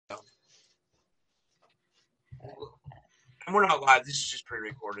And we're not live. This is just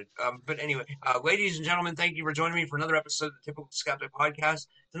pre-recorded. But anyway, ladies and gentlemen, thank you for joining me for another episode of the Typical Skeptic Podcast.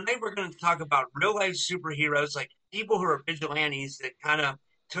 Tonight we're going to talk about real-life superheroes, like people who are vigilantes that kind of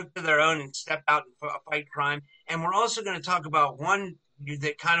took to their own and stepped out and fight crime. And we're also going to talk about one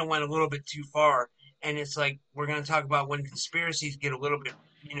that kind of went a little bit too far. And it's like we're going to talk about when conspiracies get a little bit,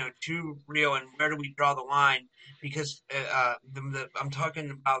 too real, and where do we draw the line? Because I'm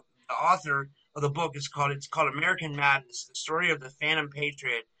talking about the author of the book. It's called American Madness: The Story of the Phantom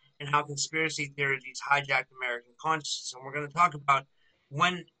Patriot and How Conspiracy Theories Hijacked American Consciousness. And we're going to talk about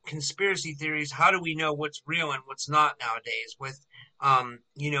when conspiracy theories, how do we know what's real and what's not nowadays?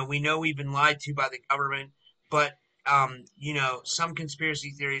 We know we've been lied to by the government, but some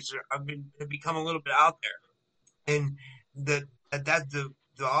conspiracy theories have become a little bit out there. And the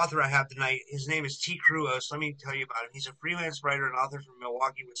author I have tonight, his name is T. Kruos. Let me tell you about him. He's a freelance writer and author from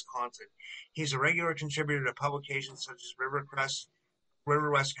Milwaukee, Wisconsin. He's a regular contributor to publications such as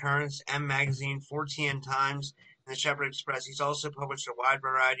River West Currents, M Magazine, 4TN Times, and the Shepherd Express. He's also published a wide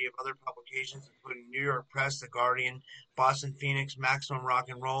variety of other publications, including New York Press, The Guardian, Boston Phoenix, Maximum Rock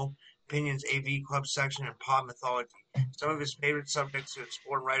and Roll, Opinions AV Club Section, and Pop Mythology. Some of his favorite subjects to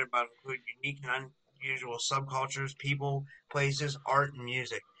explore and write about include unique and unusual subcultures, people, places, art, and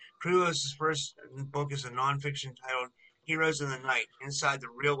music. Kruos' first book is a nonfiction titled Heroes in the Night, Inside the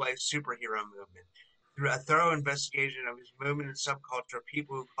Real-Life Superhero Movement. Through a thorough investigation of his movement and subculture of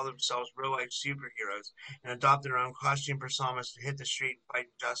people who call themselves real-life superheroes and adopt their own costume personas to hit the street and fight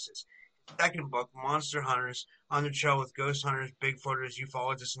injustice. His second book, Monster Hunters, On the Trail with Ghost Hunters, Bigfooters,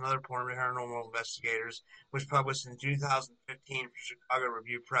 Ufologists, and Other Paranormal Investigators, was published in 2015 for Chicago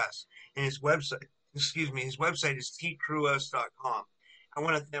Review Press. And his website is tkruos.com. I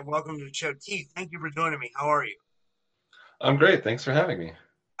want to welcome to the show, T. Thank you for joining me. How are you? I'm great. Thanks for having me.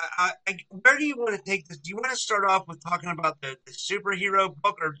 Where do you want to take this? Do you want to start off with talking about the superhero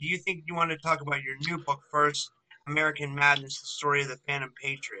book, or do you think you want to talk about your new book first, American Madness: The Story of the Phantom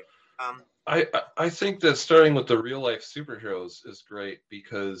Patriot? I think that starting with the real life superheroes is great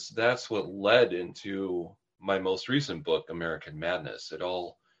because that's what led into my most recent book, American Madness. It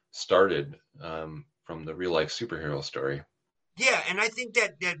all started from the real life superhero story. Yeah, and I think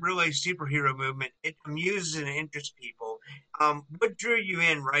that real life superhero movement, it amuses and interests people. What drew you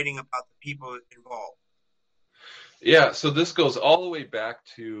in writing about the people involved? Yeah, so this goes all the way back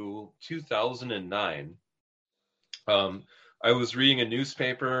to 2009. I was reading a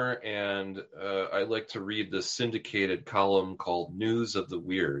newspaper, and I like to read this syndicated column called News of the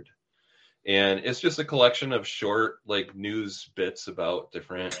Weird. And it's just a collection of short, news bits about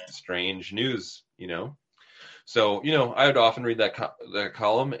different strange news, So, I would often read that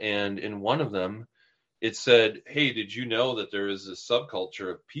column, and in one of them, it said, hey, did you know that there is a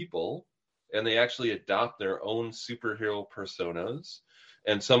subculture of people, and they actually adopt their own superhero personas?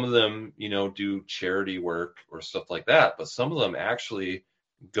 And some of them, do charity work or stuff like that. But some of them actually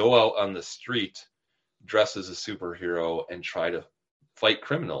go out on the street, dress as a superhero, and try to fight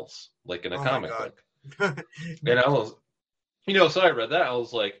criminals, like in a comic book. And I was, so I read that. I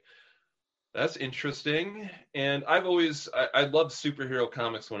was like, that's interesting. And I loved superhero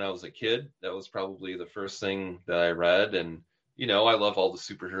comics when I was a kid. That was probably the first thing that I read. And, I love all the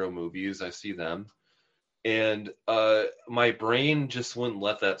superhero movies. I see them. And my brain just wouldn't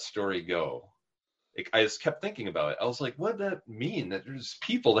let that story go. I just kept thinking about it. I was like, what did that mean? That there's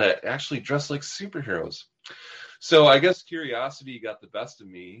people that actually dress like superheroes. So I guess curiosity got the best of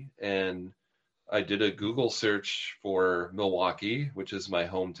me. And I did a Google search for Milwaukee, which is my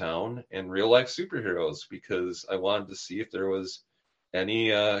hometown, and real life superheroes, because I wanted to see if there was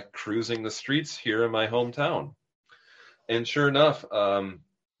any cruising the streets here in my hometown. And sure enough,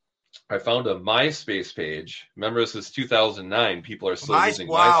 I found a MySpace page. Remember, this is 2009. People are still using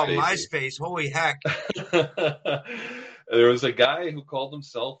MySpace. Wow, MySpace. Holy heck. There was a guy who called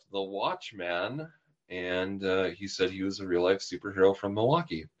himself the Watchman, and he said he was a real-life superhero from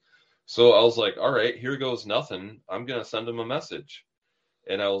Milwaukee. So I was like, all right, here goes nothing. I'm going to send him a message.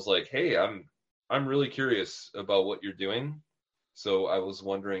 And I was like, hey, I'm really curious about what you're doing. So I was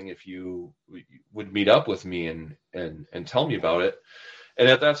wondering if you would meet up with me and tell me about it. And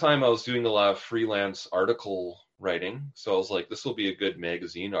at that time, I was doing a lot of freelance article writing. So I was like, this will be a good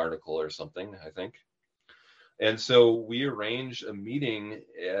magazine article or something, I think. And so we arranged a meeting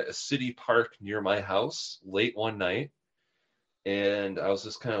at a city park near my house late one night. And I was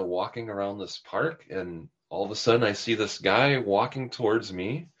just kind of walking around this park. And all of a sudden, I see this guy walking towards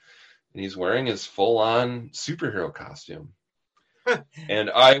me. And he's wearing his full-on superhero costume. And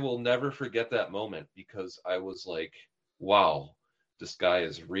I will never forget that moment because I was like, wow. This guy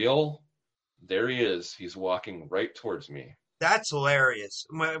is real. there he is. He's walking right towards me. That's hilarious.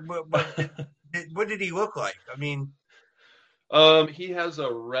 What did he look like? I mean, He has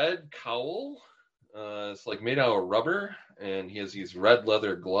a red cowl. It's like made out of rubber, and he has these red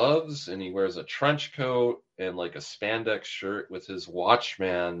leather gloves, and he wears a trench coat and like a spandex shirt with his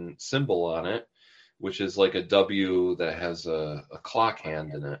watchman symbol on it, which is like a W that has a clock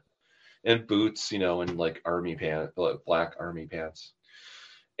hand in it, and boots, and like army pants, like black army pants.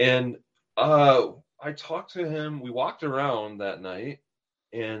 And I talked to him. We walked around that night,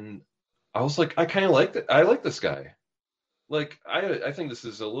 and I was like, I kind of like it. I like this guy. Like, I think this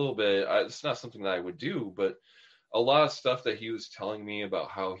is a little bit, it's not something that I would do, but a lot of stuff that he was telling me about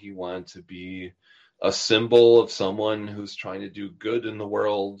how he wanted to be a symbol of someone who's trying to do good in the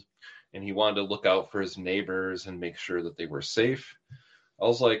world, and he wanted to look out for his neighbors and make sure that they were safe. I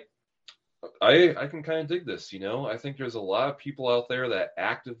was like, I can kind of dig this, I think there's a lot of people out there that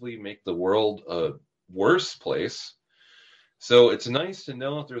actively make the world a worse place. So it's nice to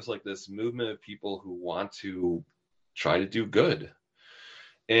know that there's like this movement of people who want to try to do good.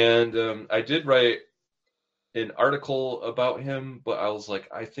 And I did write an article about him, but I was like,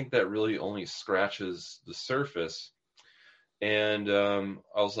 I think that really only scratches the surface. And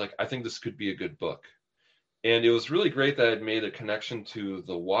I was like, I think this could be a good book. And it was really great that I'd made a connection to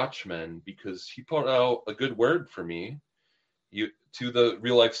the Watchmen, because he put out a good word for me to the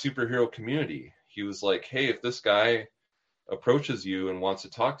real life superhero community. He was like, hey, if this guy approaches you and wants to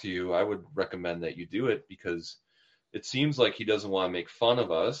talk to you, I would recommend that you do it, because it seems like he doesn't want to make fun of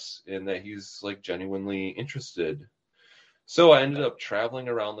us and that he's like genuinely interested. So I ended up traveling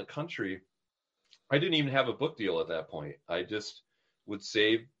around the country. I didn't even have a book deal at that point. I just would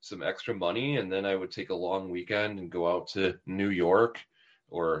save some extra money, and then I would take a long weekend and go out to New York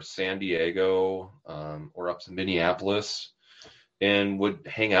or San Diego, or up to Minneapolis, and would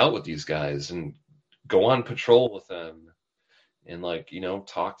hang out with these guys and go on patrol with them and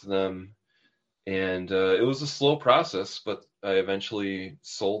talk to them. And it was a slow process, but I eventually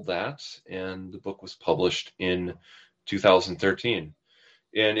sold that, and the book was published in 2013.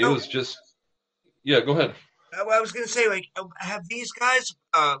 And it was just, yeah, go ahead. I was going to say, have these guys,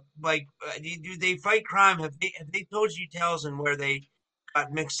 do they fight crime? Have they told you tales and where they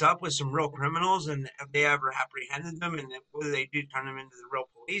got mixed up with some real criminals, and have they ever apprehended them? And what do they do? Turn them into the real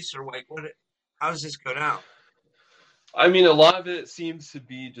police, or like what? How does this go down? I mean, a lot of it seems to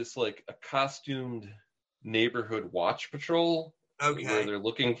be just like a costumed neighborhood watch patrol, where they're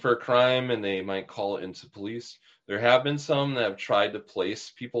looking for a crime and they might call it into police. There have been some that have tried to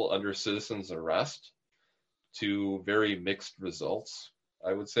place people under citizen's arrest, to very mixed results,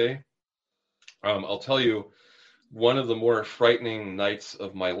 I would say. I'll tell you, one of the more frightening nights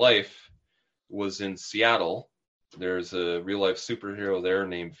of my life was in Seattle. There's a real life superhero there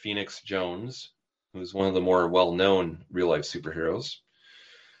named Phoenix Jones, who's one of the more well-known real-life superheroes.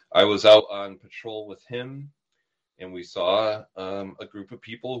 I was out on patrol with him, and we saw a group of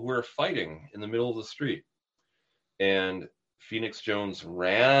people who were fighting in the middle of the street. And Phoenix Jones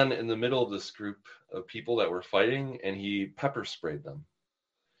ran in the middle of this group of people that were fighting, and he pepper sprayed them.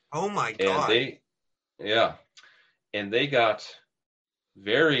 Oh, my God. And they got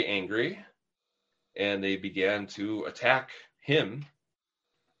very angry, and they began to attack him.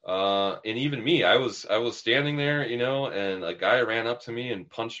 And even me, I was standing there, and a guy ran up to me and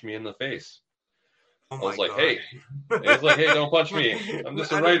punched me in the face. Oh, I was like, hey, don't punch me. I'm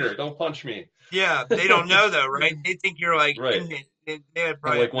just a writer. Don't punch me. Yeah, they don't know though, right? They think you're like, right.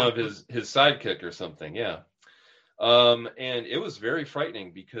 Like one of his sidekick or something. Yeah. And it was very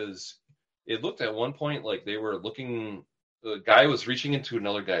frightening, because it looked at one point like they were looking, the guy was reaching into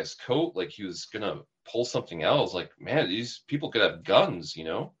another guy's coat, like he was going to pull something out. I was like, man, these people could have guns,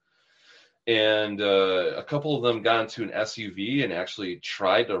 And a couple of them got into an SUV and actually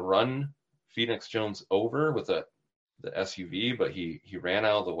tried to run Phoenix Jones over with the SUV, but he ran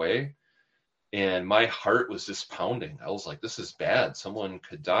out of the way. And my heart was just pounding. I was like, this is bad. Someone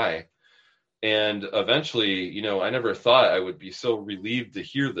could die. And eventually, I never thought I would be so relieved to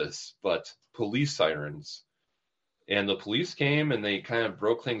hear this, but police sirens. And the police came and they kind of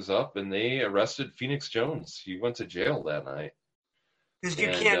broke things up, and they arrested Phoenix Jones. He went to jail that night. Because you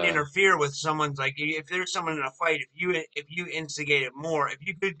can't interfere with someone's, like, if there's someone in a fight, if you instigate it more, if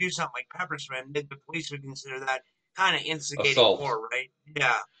you could do something like pepper spray, the police would consider that kind of instigating assault. More, right?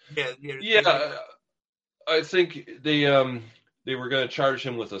 Yeah. I think they were going to charge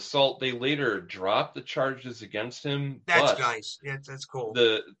him with assault. They later dropped the charges against him. That's nice. Yeah, that's cool.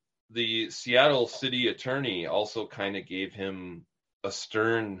 The Seattle city attorney also kind of gave him a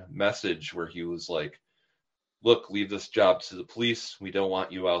stern message where he was like, look, leave this job to the police. We don't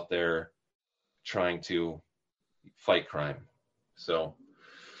want you out there trying to fight crime. So,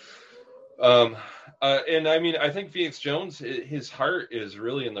 um, and I mean, I think Phoenix Jones, his heart is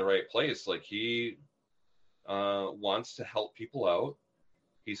really in the right place. Like he wants to help people out.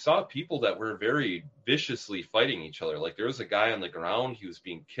 He saw people that were very viciously fighting each other. Like there was a guy on the ground, he was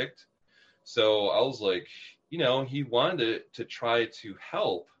being kicked. So I was like, he wanted to try to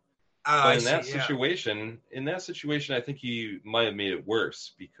help. Oh, But I see. Yeah. in that situation, I think he might have made it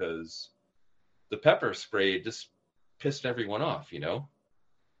worse because the pepper spray just pissed everyone off.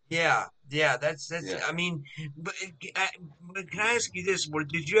 Yeah, yeah, that's. Yeah. I mean, but, but can I ask you this?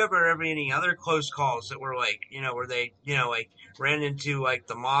 Did you ever have any other close calls that were like, where they, like ran into like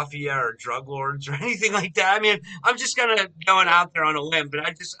the mafia or drug lords or anything like that? I mean, I'm just kind of going out there on a limb, but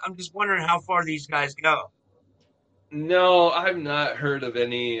I'm just wondering how far these guys go. No, I've not heard of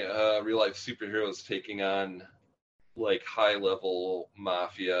any real life superheroes taking on like high level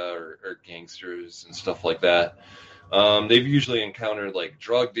mafia or gangsters and stuff like that. They've usually encountered like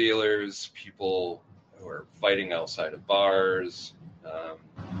drug dealers, people who are fighting outside of bars,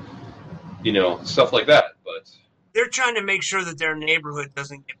 stuff like that. But They're trying to make sure that their neighborhood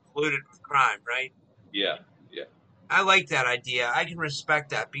doesn't get polluted with crime, right? yeah, yeah. I like that idea. I can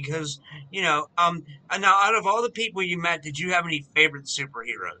respect that because, and now out of all the people you met, did you have any favorite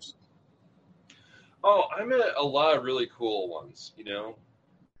superheroes? Oh, I met a lot of really cool ones.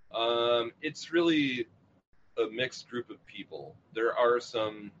 It's really a mixed group of people. There are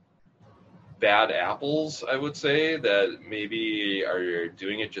some bad apples, I would say, that maybe are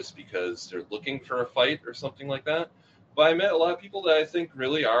doing it just because they're looking for a fight or something like that. But I met a lot of people that I think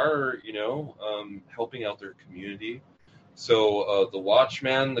really are, helping out their community. So the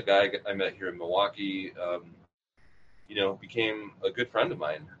Watchman, the guy I met here in Milwaukee, became a good friend of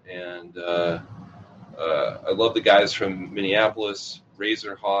mine, and I love the guys from Minneapolis,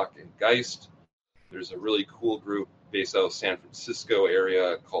 Razorhawk and Geist. There's a really cool group based out of San Francisco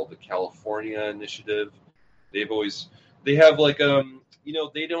area called the California Initiative. They have like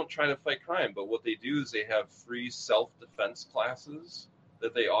they don't try to fight crime, but what they do is they have free self-defense classes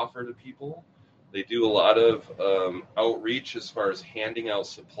that they offer to people. They do a lot of outreach as far as handing out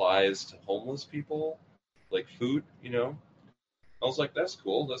supplies to homeless people, like food. I was like, that's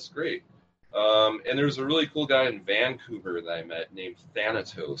cool, that's great. And there's a really cool guy in Vancouver that I met named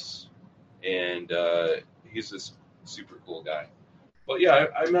Thanatos, and he's this super cool guy. But yeah,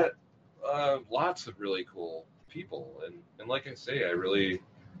 I met lots of really cool people, and like I say, I really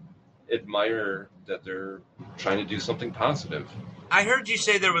admire that they're trying to do something positive. I heard you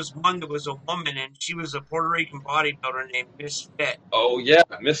say there was one that was a woman and she was a Puerto Rican bodybuilder named Miss Fit. Oh yeah,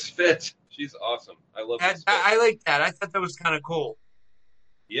 Misfit, she's awesome. I love That, Misfit. I like that. I thought that was kind of cool.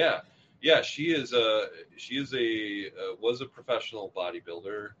 Yeah, yeah, she is a was a professional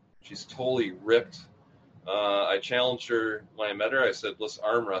bodybuilder. She's totally ripped. I challenged her when I met her. I said, "Let's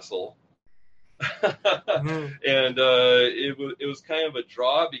arm wrestle." Hmm. And it was kind of a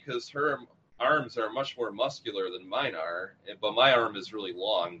draw because her arms are much more muscular than mine are, but my arm is really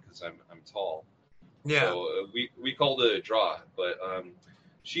long because I'm tall. Yeah. So we called it a draw. But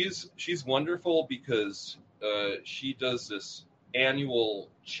she's wonderful because she does this annual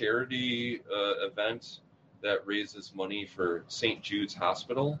charity event that raises money for St. Jude's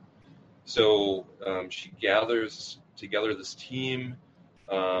Hospital. So she gathers together this team.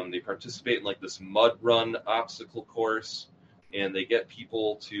 They participate in like this mud run obstacle course, and they get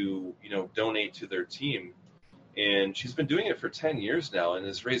people to donate to their team. And she's been doing it for 10 years now, and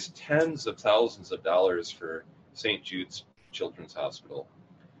has raised tens of thousands of dollars for St. Jude's Children's Hospital.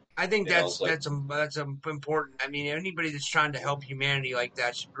 I think And I was like, that's important. I mean, anybody that's trying to help humanity like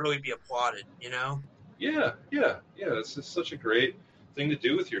that should really be applauded, you know? yeah, yeah, yeah. It's just such a great thing to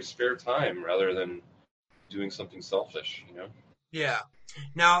do with your spare time rather than doing something selfish. Yeah.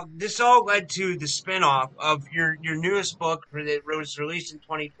 Now, this all led to the spinoff of your newest book that was released in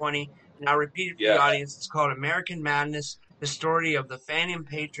 2020. And I'll repeat it for the Yeah, audience. It's called American Madness, the story of the Fanian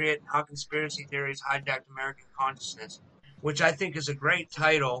Patriot and how conspiracy theories hijacked American consciousness, which I think is a great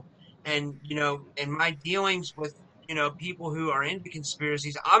title. And, in my dealings with, people who are into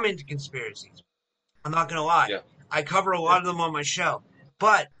conspiracies, I'm into conspiracies. I'm not gonna lie. yeah, I cover a yeah, lot of them on my show,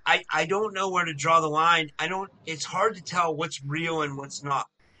 but I don't know where to draw the line. I don't. It's hard to tell what's real and what's not.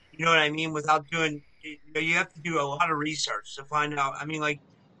 You know what I mean? Without doing, you have to do a lot of research to find out. I mean, like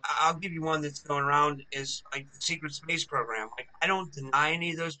I'll give you one that's going around is like the secret space program. Like I don't deny any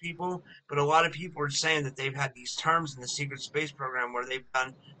of those people, but a lot of people are saying that they've had these terms in the secret space program where they've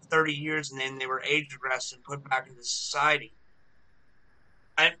done 30 years and then they were age regressed and put back into society.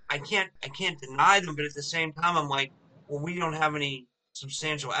 I can't deny them, but at the same time, I'm like, well, we don't have any.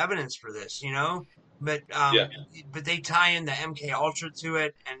 substantial evidence for this, but Yeah. but they tie in the MK Ultra to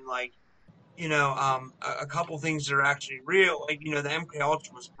it, and like a couple things that are actually real, like the MK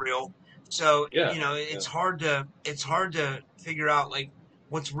Ultra was real, so Yeah. Yeah. it's hard to figure out like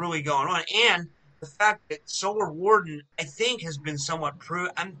what's really going on, and the fact that Solar Warden I think has been somewhat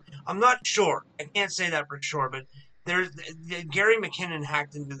proved. I'm not sure. I can't say that for sure, but there's Gary McKinnon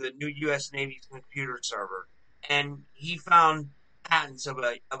hacked into the new U.S. Navy's computer server, and he found patents of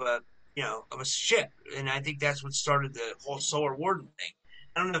a ship, and I think that's what started the whole Solar Warden thing.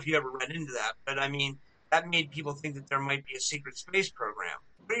 I don't know if you ever read into that, but I mean, that made people think that there might be a secret space program.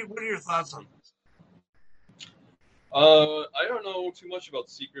 What are your thoughts on this? I don't know too much about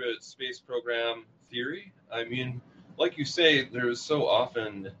secret space program theory. I mean, like you say, there's so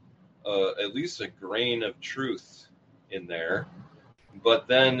often at least a grain of truth in there. But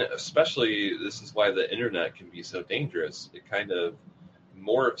then, especially, this is why the internet can be so dangerous. It kind of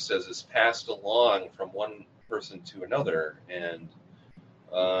morphs as it's passed along from one person to another, and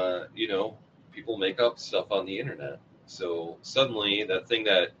people make up stuff on the internet. So suddenly, that thing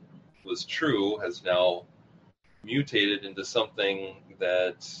that was true has now mutated into something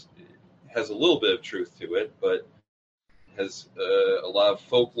that has a little bit of truth to it, but has a lot of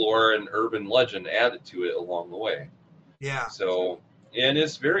folklore and urban legend added to it along the way. Yeah. So, and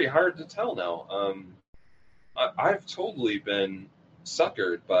it's very hard to tell now. I've totally been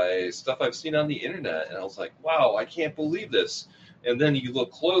suckered by stuff I've seen on the internet, and I was like, wow, I can't believe this. And then you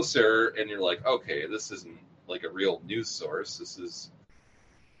look closer, and you're like, okay, this isn't like a real news source. This is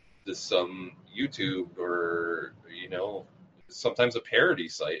just some YouTube or, sometimes a parody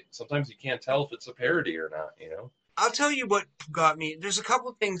site. Sometimes you can't tell if it's a parody or not. I'll tell you what got me. There's a couple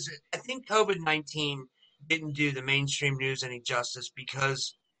of things. I think COVID-19 didn't do the mainstream news any justice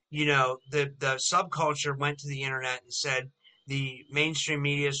because, the subculture went to the internet and said the mainstream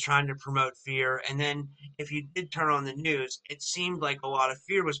media is trying to promote fear. And then if you did turn on the news, it seemed like a lot of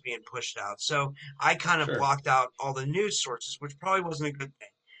fear was being pushed out. So I kind of Sure. blocked out all the news sources, which probably wasn't a good thing.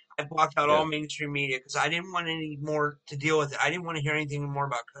 I blocked out all Yeah. mainstream media because I didn't want any more to deal with it. I didn't want to hear anything more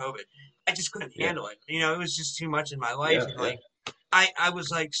about COVID. I just couldn't Yeah. handle it. It was just too much in my life. Yeah. And Yeah. like, I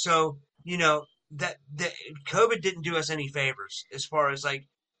was like, so, that COVID didn't do us any favors as far as like,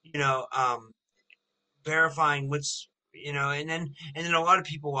 you know, um, verifying and then a lot of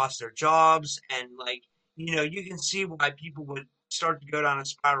people lost their jobs and like, you can see why people would start to go down a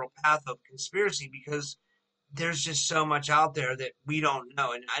spiral path of conspiracy because there's just so much out there that we don't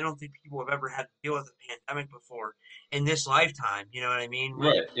know. And I don't think people have ever had to deal with a pandemic before in this lifetime. You know what I mean?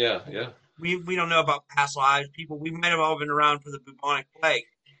 Right. Yeah. Yeah. We don't know about past lives. People, we might have all been around for the bubonic plague.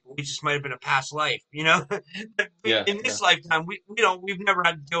 We just might have been a past life, But Yeah. in Yeah. this lifetime, we've never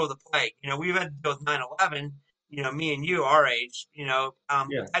had to deal with a plague. We've had to deal with 9/11. Me and you, our age. Yeah.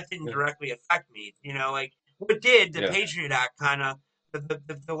 That didn't Yeah. directly affect me. Like what did the Yeah. Patriot Act kind of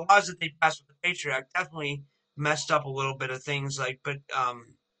the laws that they passed with the Patriot Act definitely messed up a little bit of things. Like, but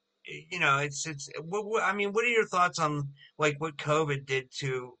it's. I mean, what are your thoughts on like what COVID did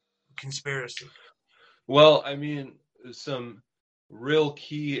to conspiracy? Well, I mean, some real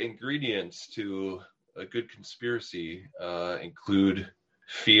key ingredients to a good conspiracy include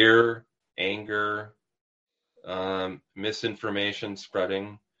fear, anger, misinformation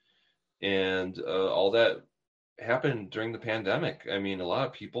spreading, and all that happened during the pandemic. I mean, a lot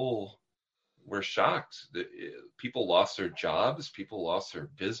of people were shocked. People lost their jobs, people lost their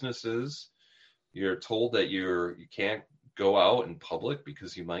businesses. You're told that you can't go out in public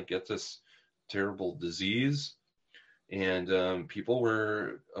because you might get this terrible disease, and people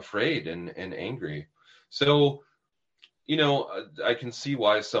were afraid and angry. So, I can see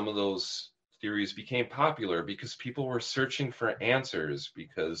why some of those theories became popular because people were searching for answers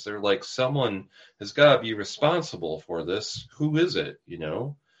because they're like, someone has got to be responsible for this. Who is it?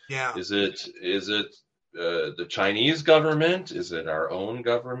 Yeah. Is it the Chinese government? Is it our own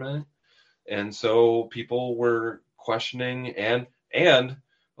government? And so people were questioning, and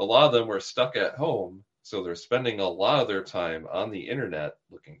a lot of them were stuck at home, so they're spending a lot of their time on the internet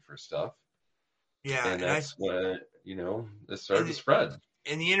looking for stuff, Yeah, and and I that's when it and started to spread.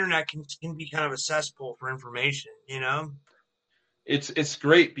 the internet can be kind of a cesspool for information. It's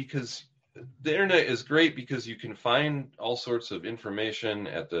great because the internet is great because you can find all sorts of information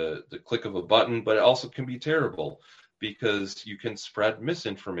at the click of a button, but it also can be terrible because you can spread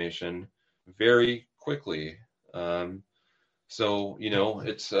misinformation very quickly. So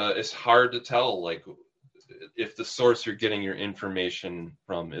it's hard to tell like if the source you're getting your information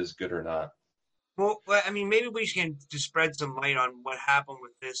from is good or not. Well, I mean, maybe we can just spread some light on what happened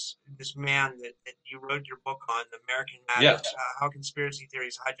with this man that you wrote your book on, The American Yeah, Matters, how conspiracy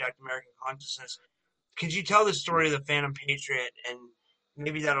theories hijacked American consciousness. Could you tell the story of the Phantom Patriot, and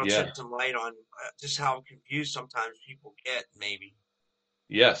maybe that'll yeah, shed some light on just how confused sometimes people get, maybe.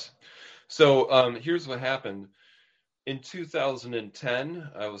 yes. So here's what happened. In 2010,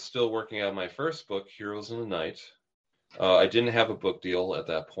 I was still working on my first book, Heroes in the Night. I didn't have a book deal at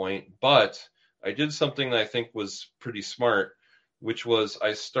that point, but I did something that I think was pretty smart, which was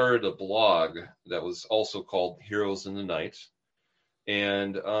I started a blog that was also called Heroes in the Night.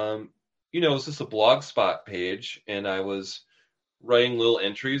 And, it was just a blog spot page, and I was writing little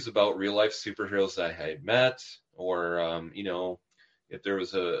entries about real life superheroes that I had met, or, if there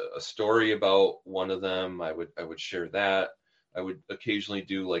was a story about one of them, I would share that. I would occasionally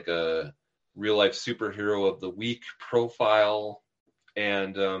do like a real life superhero of the week profile,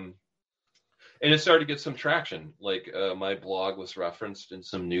 and it started to get some traction. Like my blog was referenced in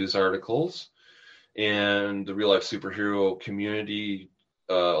some news articles, and the real life superhero community,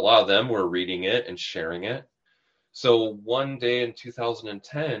 a lot of them were reading it and sharing it. So one day in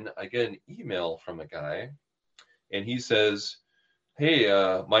 2010, I get an email from a guy, and he says, "Hey,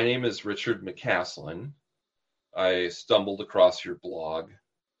 my name is Richard McCaslin. I stumbled across your blog,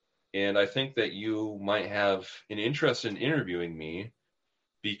 and I think that you might have an interest in interviewing me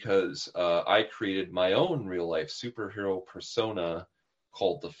because I created my own real life superhero persona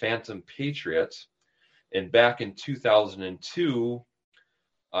called the Phantom Patriot. And back in 2002,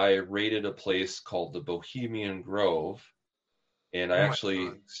 I raided a place called the Bohemian Grove, and I Oh my actually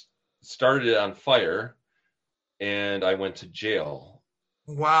God. started it on fire, and I went to jail.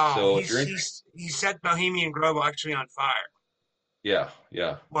 Wow, So if you're in, he set Bohemian Grove actually on fire. yeah,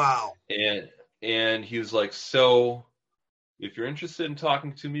 yeah. Wow. And he was like, so if you're interested in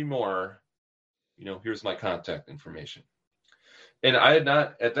talking to me more, here's my contact information. And I had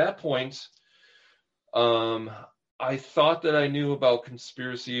not, at that point, um, I thought that I knew about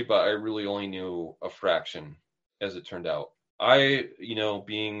conspiracy, but I really only knew a fraction, as it turned out.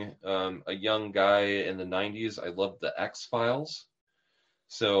 Being a young guy in the 90s, I loved the X-Files.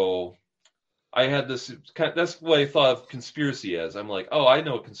 So I had this that's what I thought of conspiracy as. I'm like, oh, I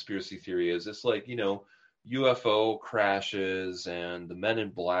know what conspiracy theory is. It's like, UFO crashes and the Men in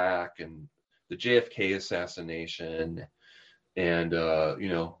Black and the JFK assassination and,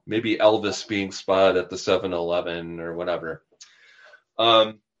 maybe Elvis being spotted at the 7-Eleven or whatever.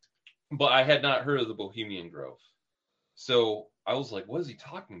 But I had not heard of the Bohemian Grove. So I was like, what is he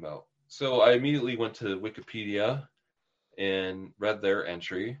talking about? So I immediately went to Wikipedia and read their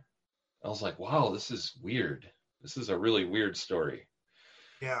entry. I was like, wow, this is weird. This is a really weird story.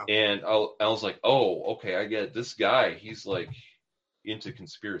 Yeah. And I was like, oh, okay, I get it. This guy, he's like into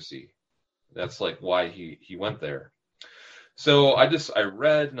conspiracy. That's like why he went there. So I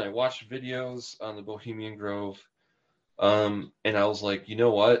read and I watched videos on the Bohemian Grove. And I was like, you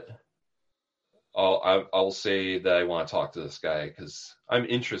know what? I'll say that I want to talk to this guy because I'm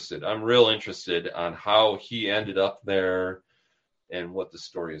interested. I'm real interested on how he ended up there and what the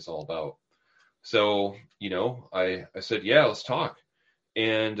story is all about. So, I said, yeah, let's talk.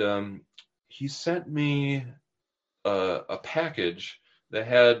 And he sent me a package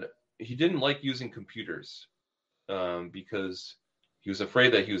that he didn't like using computers because he was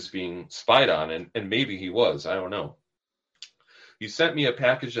afraid that he was being spied on, and maybe he was. I don't know. He sent me a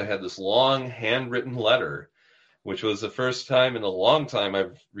package that had this long handwritten letter, which was the first time in a long time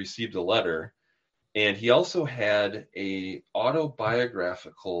I've received a letter. And he also had a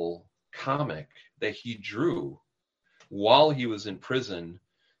autobiographical comic that he drew while he was in prison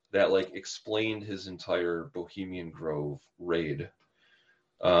that like explained his entire Bohemian Grove raid.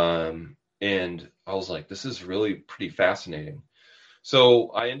 And I was like, this is really pretty fascinating. So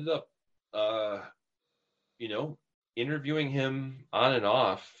I ended up, interviewing him on and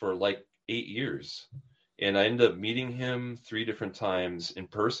off for like 8 years. And I ended up meeting him 3 different times in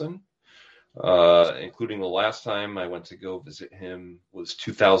person, including the last time I went to go visit him was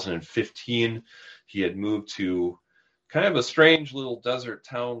 2015. He had moved to kind of a strange little desert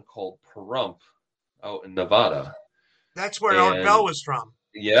town called Pahrump out in Nevada. That's where Art And Bell was from.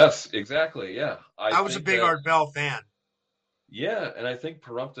 yes, exactly. Yeah. I was a big Art Bell fan. Yeah, and I think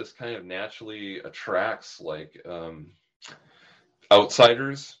Pahrump just kind of naturally attracts like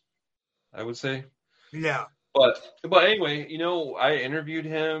outsiders, I would say. Yeah. But anyway, I interviewed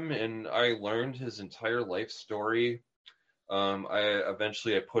him and I learned his entire life story.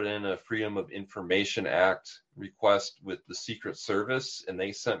 I put in a Freedom of Information Act request with the Secret Service, and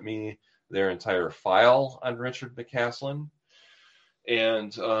they sent me their entire file on Richard McCaslin.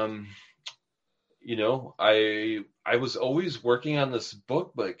 And I was always working on this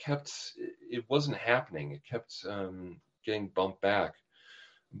book, but it wasn't happening. It kept getting bumped back.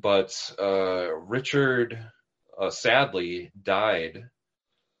 But Richard sadly died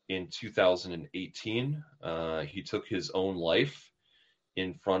in 2018. He took his own life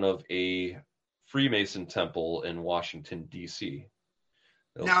in front of a Freemason temple in Washington, D.C.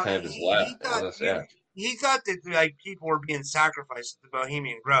 That was Now kind of his last act. he thought that like people were being sacrificed at the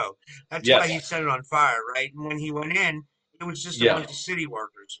Bohemian Grove. That's why he Yes. set it on fire, right? And when he went in, it was just a Yeah. bunch of city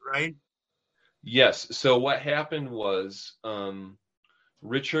workers, right? Yes. So what happened was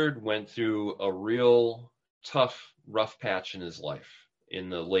Richard went through a real tough, rough patch in his life in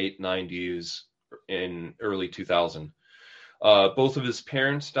the late 90s and early 2000. Both of his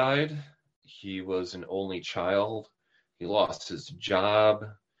parents died. He was an only child. He lost his job.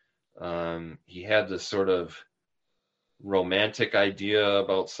 He had this sort of romantic idea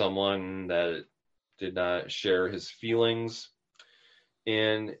about someone that did not share his feelings.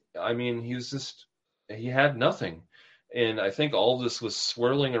 And I mean, he had nothing. And I think all this was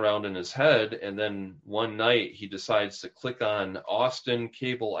swirling around in his head. And then one night he decides to click on Austin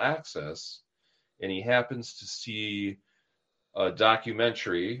Cable Access, and he happens to see a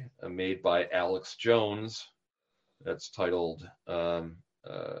documentary made by Alex Jones that's titled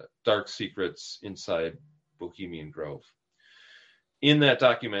Dark Secrets Inside Bohemian Grove. In that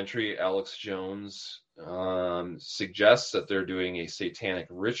documentary, Alex Jones suggests that they're doing a satanic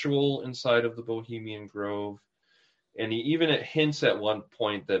ritual inside of the Bohemian Grove. And he even hints at one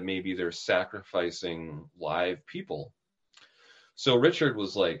point that maybe they're sacrificing live people. So Richard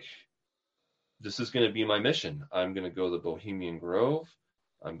was like, this is going to be my mission. I'm going to go to the Bohemian Grove.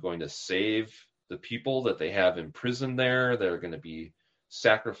 I'm going to save the people that they have imprisoned there. They're going to be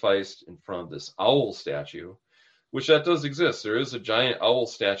sacrificed in front of this owl statue, which that does exist. There is a giant owl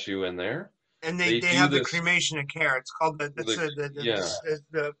statue in there. And they have the cremation of care. It's called which is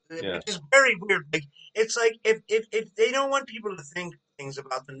very weird. Like it's like if they don't want people to think things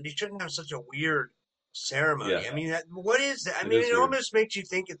about them, they shouldn't have such a weird ceremony. Yeah. I mean, what is that? I mean, it almost makes you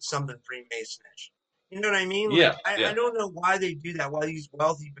think it's something Freemasonish. You know what I mean? Like, yeah, I don't know why they do that. Why these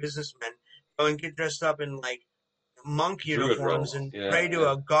wealthy businessmen go and get dressed up in like monk uniforms and pray to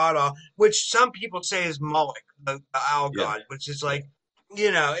a god, which some people say is Moloch, the owl god, which is like,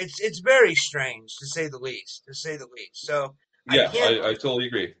 it's very strange to say the least. So I totally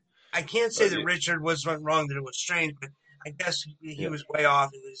agree. I can't say that Richard went wrong, that it was strange, but I guess he was way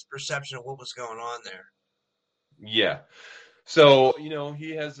off in his perception of what was going on there. Yeah. So,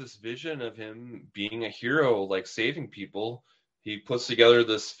 he has this vision of him being a hero, like saving people. He puts together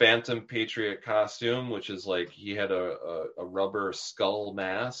this Phantom Patriot costume, which is like he had a rubber skull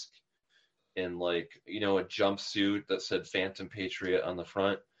mask and like, a jumpsuit that said Phantom Patriot on the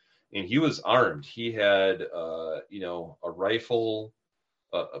front. And he was armed. He had, a rifle,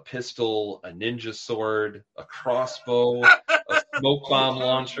 a pistol, a ninja sword, a crossbow, a smoke bomb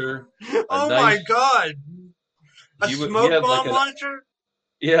launcher. Oh my God. A smoke bomb launcher?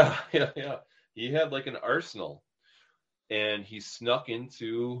 Yeah. He had like an arsenal. And he snuck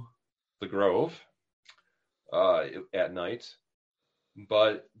into the Grove at night.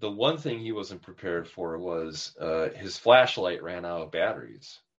 But the one thing he wasn't prepared for was his flashlight ran out of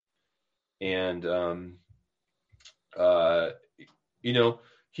batteries. And,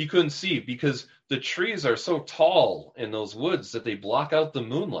 he couldn't see because the trees are so tall in those woods that they block out the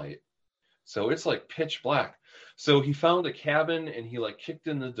moonlight. So it's like pitch black. So he found a cabin and he like kicked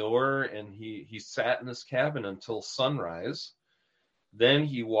in the door and he sat in this cabin until sunrise. Then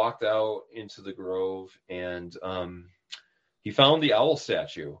he walked out into the Grove and he found the owl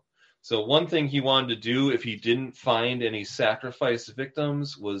statue. So one thing he wanted to do if he didn't find any sacrifice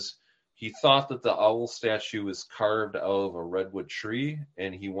victims was he thought that the owl statue was carved out of a redwood tree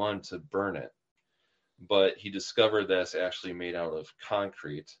and he wanted to burn it. But he discovered that's actually made out of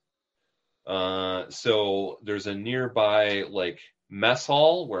concrete. So there's a nearby like mess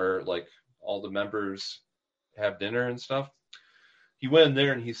hall where like all the members have dinner and stuff. He went in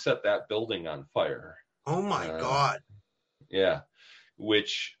there and he set that building on fire. Oh my God. Yeah.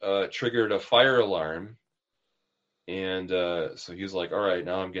 Which triggered a fire alarm. And so he was like, all right,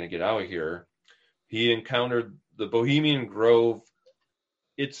 now I'm going to get out of here. He encountered the Bohemian Grove.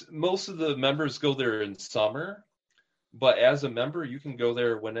 Most of the members go there in summer. But as a member, you can go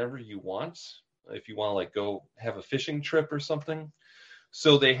there whenever you want, if you want to like go have a fishing trip or something.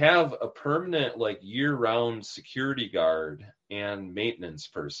 So they have a permanent like year-round security guard and maintenance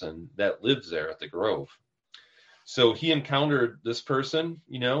person that lives there at the Grove. So he encountered this person,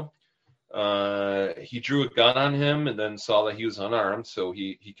 he drew a gun on him and then saw that he was unarmed. So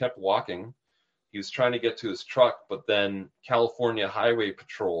he kept walking. he was trying to get to his truck, but then California Highway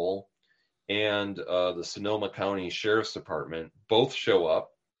Patrol and the Sonoma County Sheriff's Department both show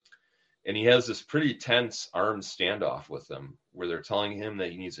up, and he has this pretty tense armed standoff with them where they're telling him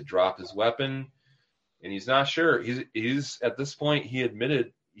that he needs to drop his weapon, and he's not sure. He's at this point, he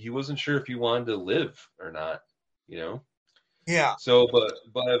admitted he wasn't sure if he wanted to live or not, you know? Yeah. So, but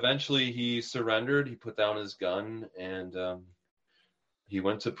eventually he surrendered. He put down his gun, and he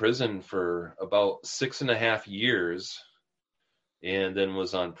went to prison for about 6.5 years, and then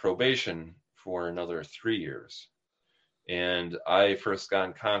was on probation for another 3 years. And I first got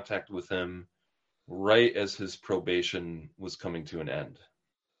in contact with him right as his probation was coming to an end.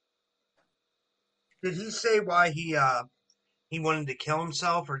 Did he say why he wanted to kill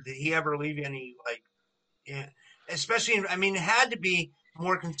himself, or did he ever leave any like? Yeah, especially, I mean, it had to be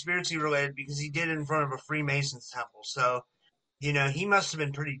more conspiracy related because he did it in front of a Freemasons temple. So, he must have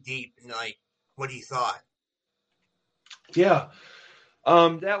been pretty deep in like what he thought. Yeah,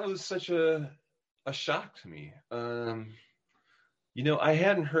 that was such a shock to me. I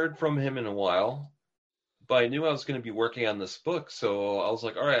hadn't heard from him in a while, but I knew I was going to be working on this book, so I was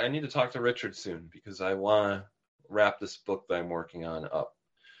like, all right, I need to talk to Richard soon because I want to wrap this book that I'm working on up.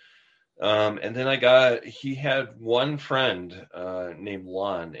 And then he had one friend named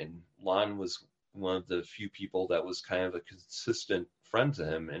Lon, and Lon was one of the few people that was kind of a consistent friend to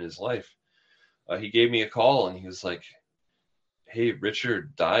him in his life. He gave me a call, and he was like, hey,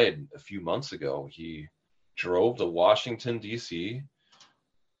 Richard died a few months ago. He drove to Washington, D.C.,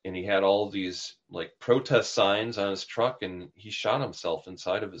 and he had all these like protest signs on his truck, and he shot himself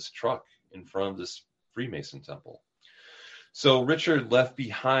inside of his truck in front of this Freemason temple. So Richard left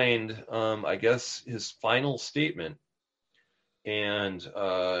behind, I guess, his final statement, and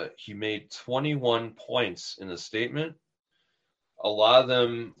he made 21 points in the statement. A lot of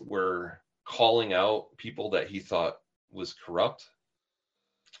them were calling out people that he thought was corrupt.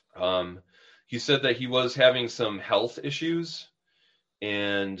 He said that he was having some health issues,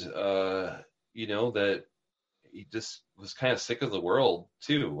 and that he just was kind of sick of the world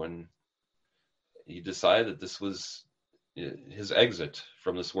too, when he decided that this was his exit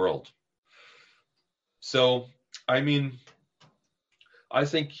from this world. So, I mean, I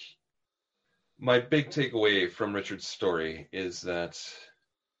think my big takeaway from Richard's story is that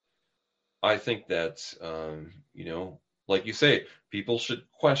I think that, like you say, people should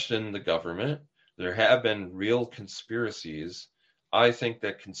question the government. There have been real conspiracies. I think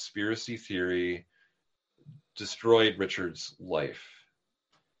that conspiracy theory destroyed Richard's life.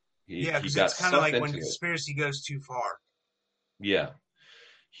 He it's kind of like when conspiracy goes too far. Yeah.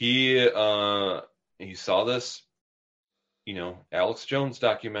 He saw this, Alex Jones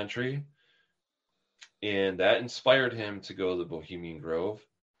documentary, and that inspired him to go to the Bohemian Grove.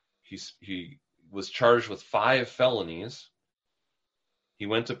 He was charged with 5 felonies. He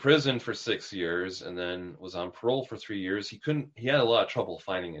went to prison for 6 years and then was on parole for 3 years. He had a lot of trouble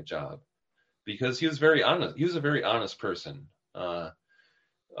finding a job because he was very honest. He was a very honest person.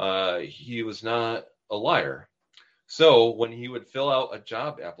 He was not a liar. So when he would fill out a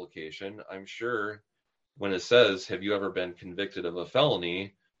job application, I'm sure when it says, have you ever been convicted of a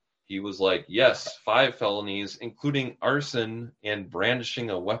felony? He was like, yes, 5 felonies, including arson and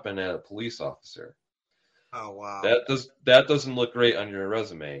brandishing a weapon at a police officer. Oh, wow. That doesn't look great on your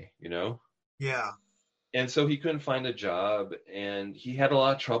resume, Yeah. And so he couldn't find a job, and he had a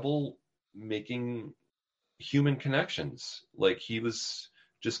lot of trouble making human connections. Like, he was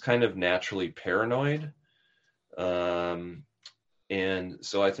just kind of naturally paranoid. And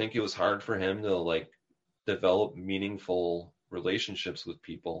so I think it was hard for him to like develop meaningful relationships with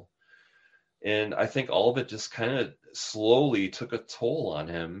people. And I think all of it just kind of slowly took a toll on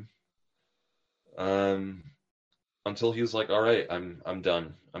him. Until he was like, all right, I'm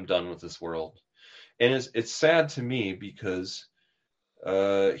done. I'm done with this world. And it's sad to me because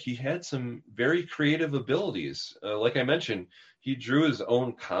he had some very creative abilities. Like I mentioned, he drew his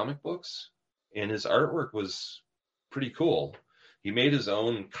own comic books, and his artwork was pretty cool. He made his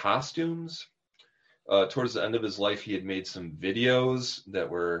own costumes. Towards the end of his life, he had made some videos that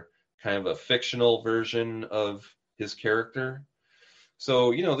were kind of a fictional version of his character.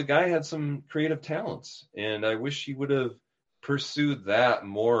 So, the guy had some creative talents, and I wish he would have pursued that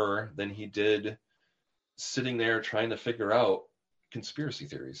more than he did sitting there trying to figure out conspiracy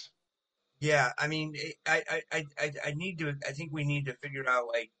theories. Yeah, I mean, I think we need to figure out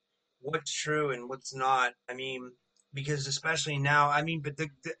like what's true and what's not. I mean, because especially now, I mean, but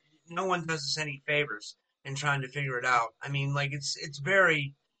no one does us any favors in trying to figure it out. I mean, like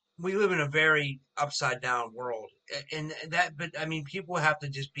we live in a very upside down world, and but I mean, people have to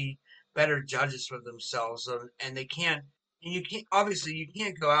just be better judges for themselves, and they can't. And you can't obviously you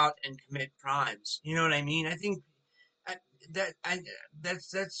can't go out and commit crimes. You know what I mean? I think I, that I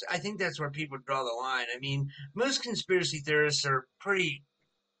that's I think that's where people draw the line. I mean, most conspiracy theorists are pretty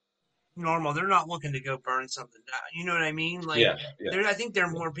normal. They're not looking to go burn something down. You know what I mean? Like, Yeah, yeah, I think there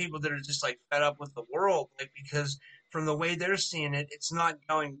are more people that are just like fed up with the world, like because from the way they're seeing it, it's not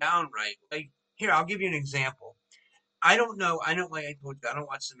going down right. Like, here, I'll give you an example. I don't know. I don't like I told you, I don't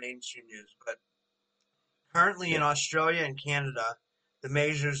watch the mainstream news, but currently in yeah. Australia and Canada, the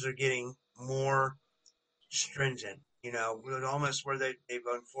measures are getting more stringent. Almost where they've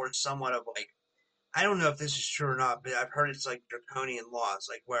enforced somewhat of like I don't know if this is true or not, but I've heard it's like draconian laws,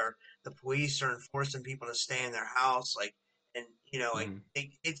 like where the police are enforcing people to stay in their house, like, and like Hmm.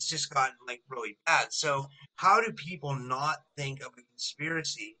 it's just gotten like really bad. So how do people not think of a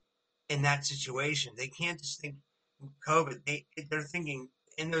conspiracy in that situation? They can't just think COVID. They're thinking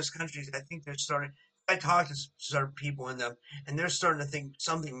in those countries. I think they're starting. I talk to certain people in them, and they're starting to think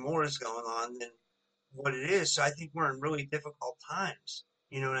something more is going on than what it is. So I think we're in really difficult times.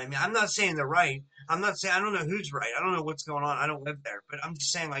 You know what I mean? I'm not saying they're right. I'm not saying I don't know who's right. I don't know what's going on. I don't live there, but I'm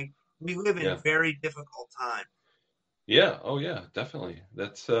just saying like we live in Yeah. very difficult time. Yeah. Oh, yeah. Definitely.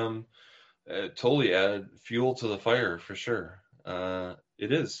 That's totally added fuel to the fire for sure.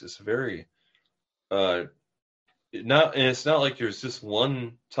 It is. It's very uh, not, and it's not like there's just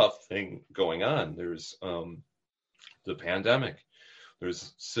one tough thing going on. There's the pandemic.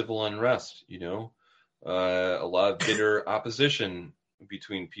 There's civil unrest. A lot of bitter opposition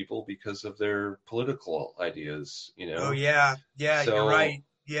between people because of their political ideas. Oh yeah, yeah, you're right.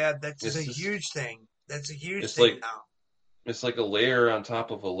 So Yeah, that's a it's just huge thing. That's a huge it's thing like now. it's like a layer on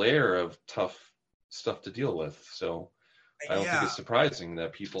top of a layer of tough stuff to deal with. So I don't think Yeah, it's surprising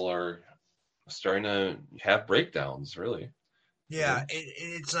that people are starting to have breakdowns, really. You yeah. know?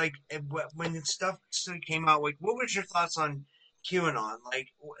 It's like when the stuff came out. Like, what was your thoughts on QAnon? Like,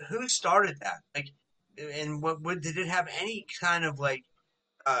 who started that? Like, and what did it have any kind of like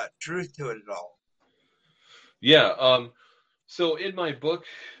truth to it at all? Yeah. So in my book,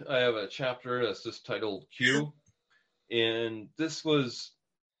 I have a chapter that's just titled Q, and this was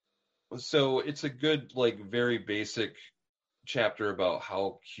so it's a good, like, very basic chapter about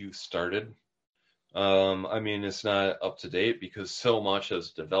how Q started. I mean, it's not up to date because so much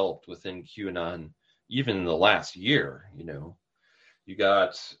has developed within QAnon, even in the last year. You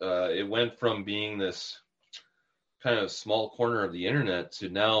got it went from being this kind of small corner of the internet to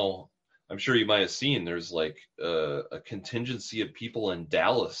now. I'm sure you might have seen there's like a contingency of people in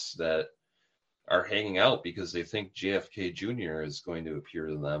Dallas that are hanging out because they think JFK Jr. is going to appear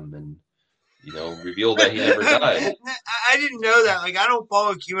to them and reveal that he never died. I didn't know that. Like, I don't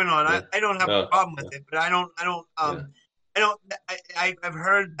follow QAnon. Yeah. I don't have a Oh, problem with yeah. it, but Yeah. I don't, I've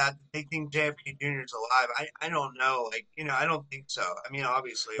heard that they think JFK Jr. is alive. I don't know. Like, I don't think so. I mean,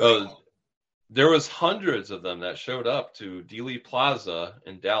 obviously, like, Oh, there was hundreds of them that showed up to Dealey Plaza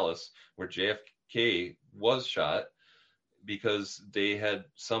in Dallas where JFK was shot because they had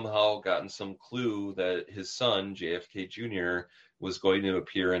somehow gotten some clue that his son, JFK Jr., was going to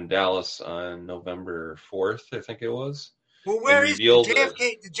appear in Dallas on November 4th, I think it was, well, and where is revealed that,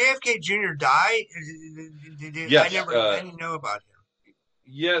 JFK? Did JFK Jr. die? yes, I didn't know about him.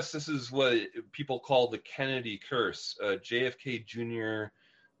 yes, this is what people call the Kennedy curse. JFK Jr.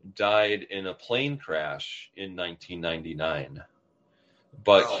 died in a plane crash in 1999.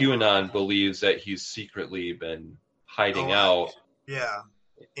 But Oh, wow. QAnon believes that he's secretly been hiding Oh, out, yeah.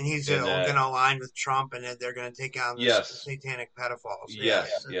 And he's and going that to align with Trump, and that they're going to take down the yes, satanic pedophiles.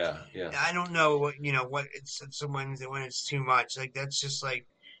 yes, Yes. yeah, yeah, I don't know what what it's so when it's too much. Like that's just like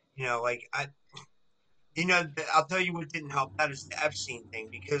like I'll tell you what didn't help that is the Epstein thing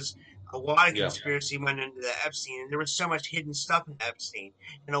because a lot of yeah, conspiracy went into the Epstein and there was so much hidden stuff in Epstein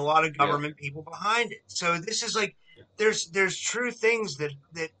and a lot of yeah, government people behind it. So this is like there's true things that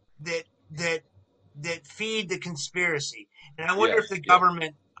that that feed the conspiracy. And I wonder yeah, if the yeah,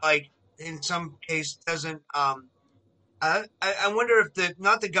 government like in some case doesn't I wonder if the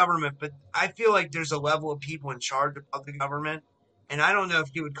not the government, but I feel like there's a level of people in charge of the government, and I don't know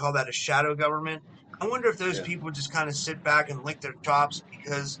if you would call that a shadow government. I wonder if those yeah, people just kind of sit back and lick their chops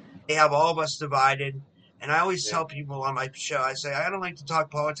because they have all of us divided. And I always yeah, tell people on my show, I say I don't like to talk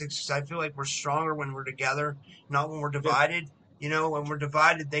politics because I feel like we're stronger when we're together, not when we're yeah, divided. When we're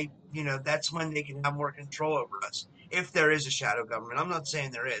divided, that's when they can have more control over us. If there is a shadow government, I'm not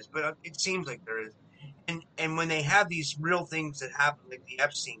saying there is, but it seems like there is. And when they have these real things that happen, like the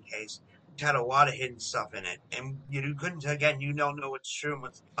Epstein case, which had a lot of hidden stuff in it, and you couldn't again, you don't know what's true and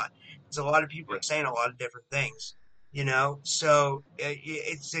what's not, because a lot of people yeah. are saying a lot of different things. So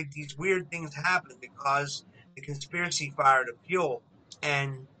it's like these weird things happen that cause the conspiracy fire to fuel.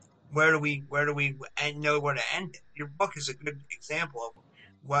 And where do we and know where to end it? Your book is a good example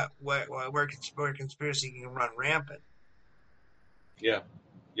of where conspiracy can run rampant. Yeah,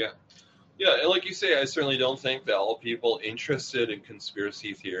 yeah, yeah. And like you say, I certainly don't think that all people interested in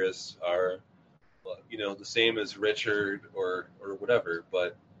conspiracy theorists are, the same as Richard or whatever.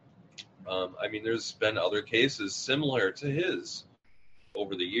 But I mean, there's been other cases similar to his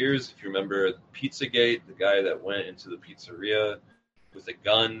over the years. If you remember Pizzagate, the guy that went into the pizzeria with a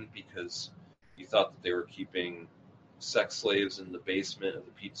gun because he thought that they were keeping sex slaves in the basement of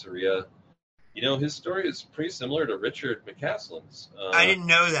the pizzeria. His story is pretty similar to Richard McCaslin's. I didn't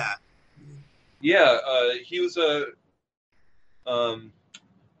know that. Yeah, he was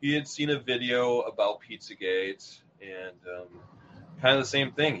he had seen a video about Pizzagate and kind of the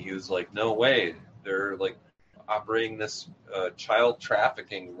same thing. He was like, "No way, they're like operating this child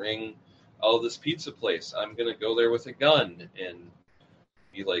trafficking ring out of this pizza place. I'm gonna go there with a gun." And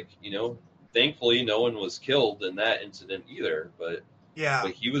he thankfully no one was killed in that incident either. But Yeah.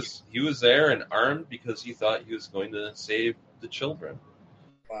 he was there and armed because he thought he was going to save the children.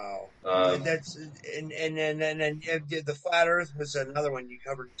 Wow. Um, That's and the flat Earth was another one you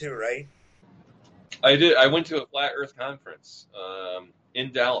covered too, right? I did. I went to a flat Earth conference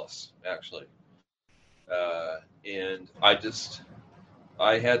in Dallas, actually, and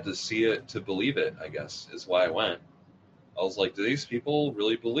I had to see it to believe it. I guess is why I went. I was like, do these people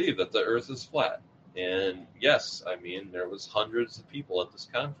really believe that the Earth is flat? And yes, I mean there was hundreds of people at this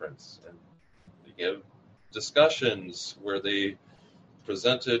conference, and they give discussions where they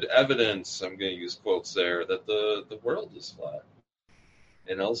presented evidence. I'm going to use quotes there that the world is flat.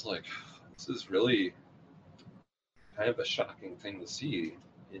 And I was like, this is really kind of a shocking thing to see.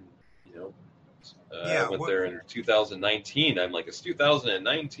 In you know, I Yeah. went there in 2019. I'm like, it's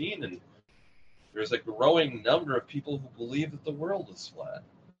 2019, and there's a growing number of people who believe that the world is flat.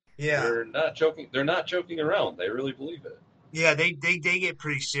 Yeah. They're not joking. They're not joking around. They really believe it. Yeah. They get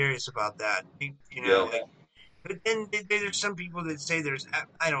pretty serious about that. Yeah. Like, but then there's some people that say there's.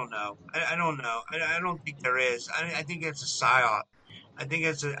 I don't know. I don't know. I don't think there is. I think it's a psyop. I think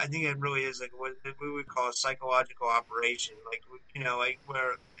it really is like what we would call a psychological operation. Like like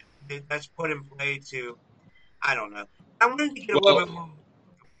where that's put in play to. I don't know. I wanted to get a little Well, bit more.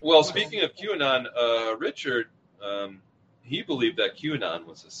 well. Speaking of QAnon, Richard, um, he believed that QAnon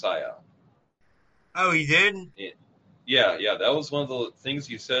was a psyop. Oh, he did. Yeah, yeah, that was one of the things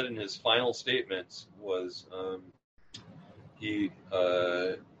he said in his final statements. Was he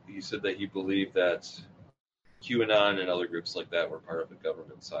he said that he believed that QAnon and other groups like that were part of the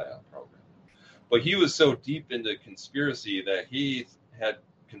government psyop program. But he was so deep into conspiracy that he had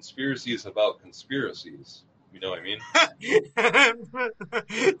conspiracies about conspiracies. You know what I mean?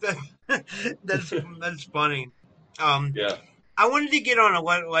 That's funny. Um, Yeah, I wanted to get on a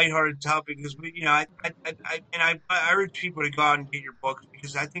lighthearted topic because I urge people to go out and get your books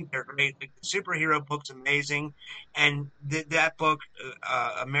because I think they're great. Like the superhero book's amazing, and that book,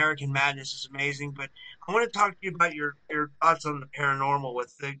 American Madness, is amazing. But I want to talk to you about your thoughts on the paranormal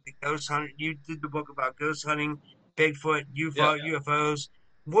with the ghost hunting. You did the book about ghost hunting, Bigfoot, yeah, UFOs.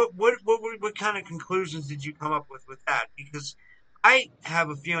 What kind of conclusions did you come up with that? Because I have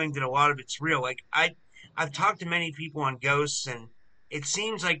a feeling that a lot of it's real. Like I've talked to many people on ghosts, and it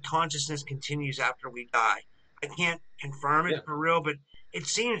seems like consciousness continues after we die. I can't confirm it yeah. for real, but it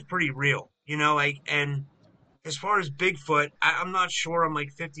seems pretty real, like, and as far as Bigfoot, I'm not sure. I'm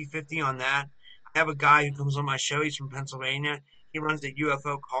like 50-50 on that. I have a guy who comes on my show. He's from Pennsylvania. He runs a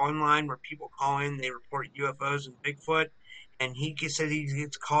UFO calling line where people call in, they report UFOs and Bigfoot, and said he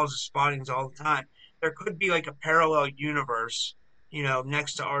gets calls of spottings all the time. There could be like a parallel universe,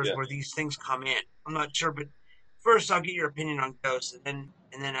 next to ours Yeah. where these things come in. I'm not sure, but first I'll get your opinion on ghosts, and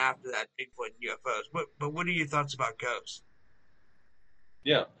then after that, Bigfoot and UFOs. But what are your thoughts about ghosts?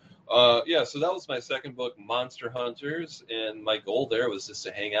 Yeah. Yeah, so that was my second book, Monster Hunters, and my goal there was just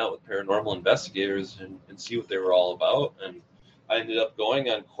to hang out with paranormal investigators and see what they were all about. And I ended up going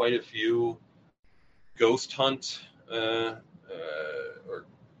on quite a few ghost hunt or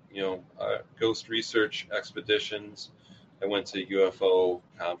ghost research expeditions. I went to UFO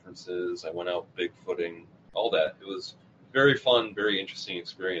conferences. I went out bigfooting, all that. It was very fun, very interesting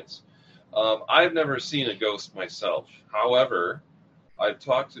experience. I've never seen a ghost myself. However, I've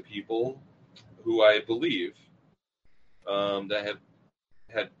talked to people who I believe that have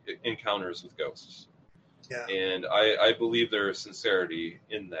had encounters with ghosts, Yeah. and I believe there is sincerity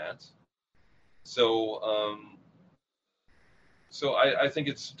in that. So, I think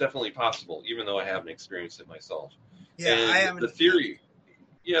it's definitely possible, even though I haven't experienced it myself. Yeah, I And haven't.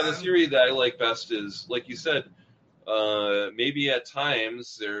 the theory that I like best is, like you said, maybe at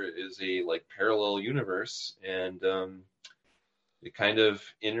times there is a like parallel universe, and it kind of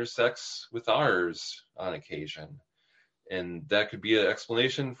intersects with ours on occasion. And that could be an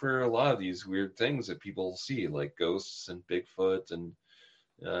explanation for a lot of these weird things that people see, like ghosts and Bigfoot and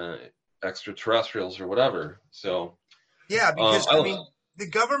uh, extraterrestrials or whatever. So, Yeah, because I mean, I'll, the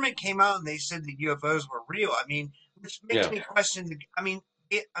government came out and they said that UFOs were real. I mean, which makes yeah, me question. I mean,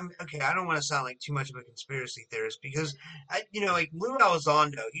 okay. I don't want to sound like too much of a conspiracy theorist because like Lou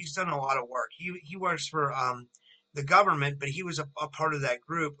Elizondo, he's done a lot of work. He works for the government, but he was a part of that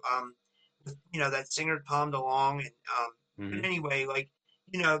group. That singer Tom DeLonge, and but hmm anyway, like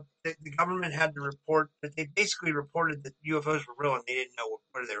the government had to report that they basically reported that UFOs were real and they didn't know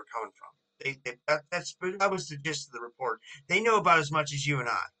where they were coming from. That was the gist of the report. They know about as much as you and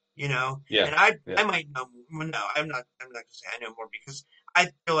I. yeah, And I yeah, I might know. Well, no, I'm not gonna say I know more because I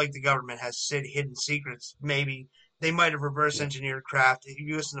feel like the government has hidden secrets. Maybe they might have reverse yeah, engineered craft. If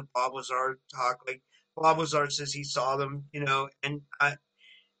you listen to Bob Lazar talk, like Bob Lazar says he saw them,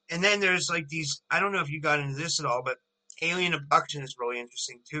 and then there's like these. I don't know if you got into this at all, but alien abduction is really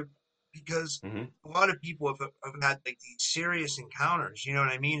interesting too, because hmm a lot of people have had like these serious encounters. You know what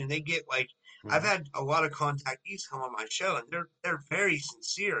I mean? And they get like I've hmm had a lot of contactees come on my show, and they're very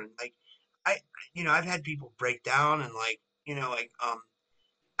sincere and like I I've had people break down and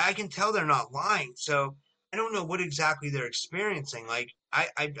I can tell they're not lying. So I don't know what exactly they're experiencing. Like I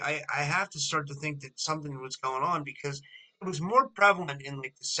have to start to think that something was going on because it was more prevalent in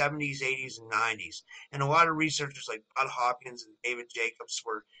like the 70s, 80s, and 90s. And a lot of researchers like Bud Hopkins and David Jacobs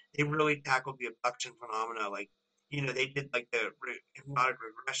they really tackled the abduction phenomena. Like, they did like the hypnotic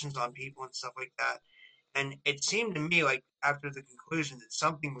regressions on people and stuff like that. And it seemed to me like after the conclusion that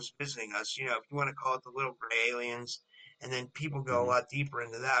something was visiting us, if you want to call it the little gray aliens, and then people go a hmm lot deeper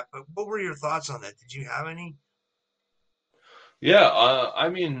into that. But what were your thoughts on that? Did you have any? yeah. I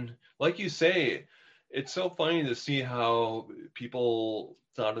mean, like you say, it's so funny to see how people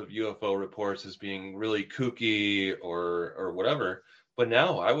thought of UFO reports as being really kooky or whatever. But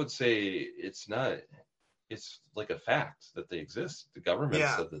now I would say it's not. It's like a fact that they exist. The government Yeah,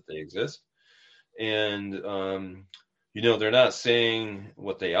 said that they exist, and they're not saying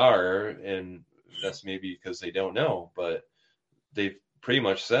what they are, and that's maybe because they don't know, but they've pretty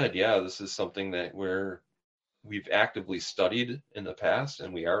much said, yeah, this is something that we've actively studied in the past,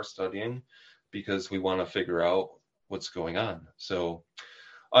 and we are studying because we want to figure out what's going on. So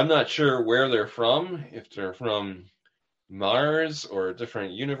I'm not sure where they're from, if they're from Mars or a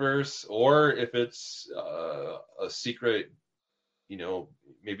different universe, or if it's a secret,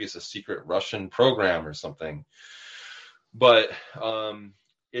 maybe it's a secret Russian program or something. But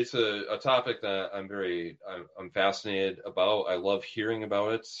it's a topic that I'm fascinated about. I love hearing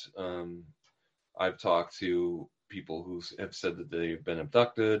about it. I've talked to people who have said that they've been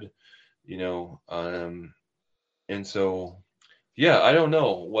abducted, and so yeah, I don't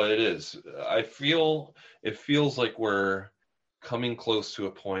know what it is. It feels like we're coming close to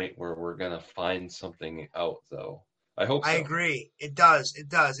a point where we're gonna find something out, though. I hope I so. agree. It does. It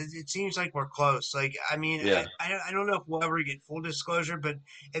does. It seems like we're close. Like, I mean, Yeah. I don't know if we'll ever get full disclosure, but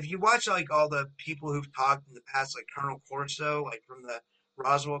if you watch like all the people who've talked in the past, like Colonel Corso, like from the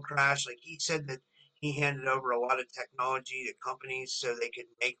Roswell crash, like he said that he handed over a lot of technology to companies so they could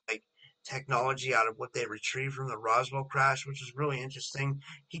make like technology out of what they retrieved from the Roswell crash, which is really interesting.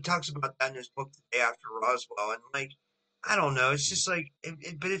 He talks about that in his book, The Day After Roswell, and like I don't know. It's just like,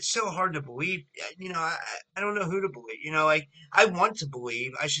 but it's so hard to believe. I don't know who to believe. Like I want to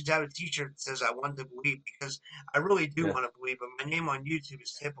believe. I should have a T-shirt that says I want to believe because I really do Yeah. want to believe. But my name on YouTube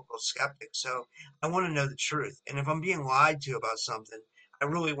is Typical Skeptic, so I want to know the truth. And if I'm being lied to about something, I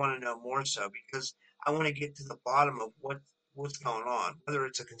really want to know more so because I want to get to the bottom of what's going on. Whether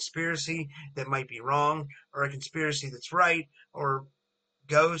it's a conspiracy that might be wrong or a conspiracy that's right or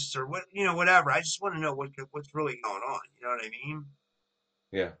ghosts or whatever. I just want to know what's really going on. You know what I mean?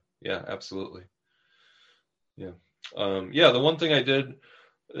 Yeah. Yeah. Absolutely. Yeah. Yeah. The one thing I did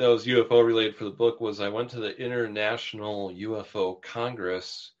that was UFO related for the book was I went to the International UFO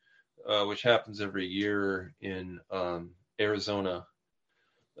Congress, which happens every year in Arizona,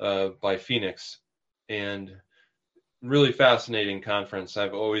 by Phoenix, and really fascinating conference.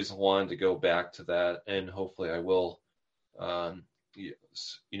 I've always wanted to go back to that, and hopefully I will,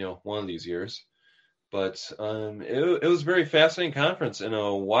 one of these years. But it was a very fascinating conference and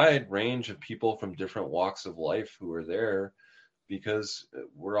a wide range of people from different walks of life who were there because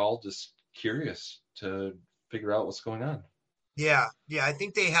we're all just curious to figure out what's going on. Yeah, yeah. I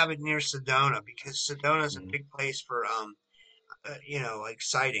think they have it near Sedona because Sedona is a Mhm. big place for like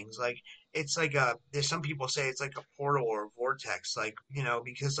sightings. Like it's like there's some people say it's like a portal or a vortex, like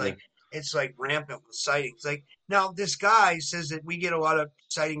because Yeah, like it's like rampant with sightings. Like now, this guy says that we get a lot of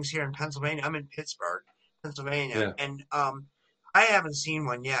sightings here in Pennsylvania. I'm in Pittsburgh, Pennsylvania, yeah. and I haven't seen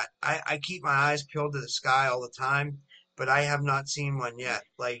one yet. I keep my eyes peeled to the sky all the time, but I have not seen one yet.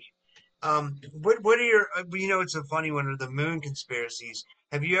 Like what are your it's a funny one, are the moon conspiracies.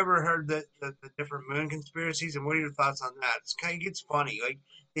 Have you ever heard the different moon conspiracies, and what are your thoughts on that? It's kind of gets funny. Like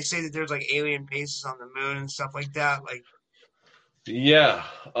they say that there's like alien bases on the moon and stuff like that. Like Yeah.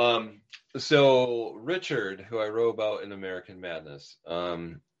 So Richard, who I wrote about in American Madness,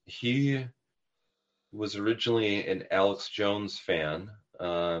 he was originally an Alex Jones fan,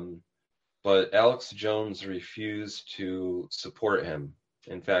 but Alex Jones refused to support him.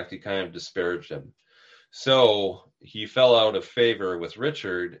 In fact, he kind of disparaged him. So he fell out of favor with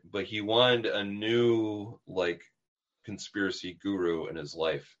Richard, but he wanted a new like conspiracy guru in his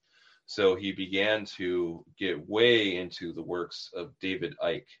life. So he began to get way into the works of David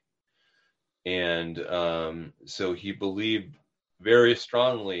Icke. And so he believed very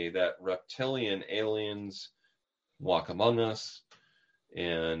strongly that reptilian aliens walk among us,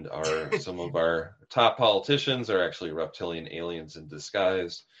 and some of our top politicians are actually reptilian aliens in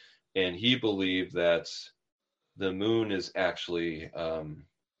disguise. And he believed that the moon is actually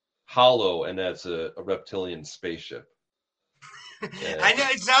hollow, and that's a reptilian spaceship. I Yeah, know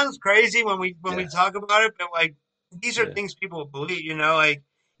it sounds crazy when we yeah, talk about it, but like these are yeah, things people believe. Like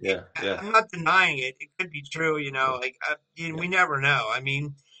yeah, yeah, I'm not denying it. It could be true. yeah, Like yeah. we never know.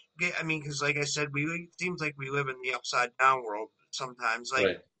 Because like I said, it seems like we live in the upside down world sometimes. Like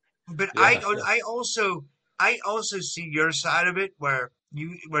Right. but Yeah, yeah, I also see your side of it where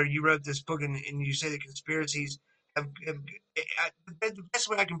you wrote this book and you say the conspiracies have the best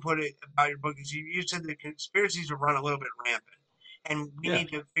way I can put it about your book is you said the conspiracies will run a little bit rampant and we yeah, need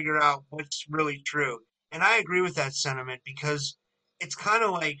to figure out what's really true. And I agree with that sentiment because it's kind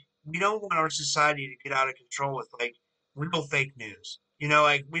of like we don't want our society to get out of control with like real fake news.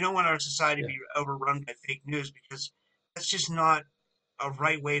 Like we don't want our society to yeah. be overrun by fake news because that's just not a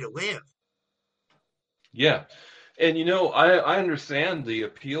right way to live. Yeah. And I understand the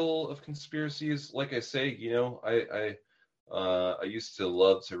appeal of conspiracies. Like I say, I used to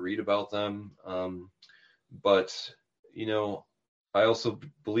love to read about them. But you know, I also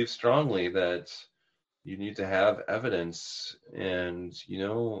believe strongly that you need to have evidence, and you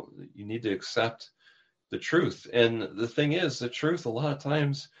need to accept the truth. And the thing is, the truth a lot of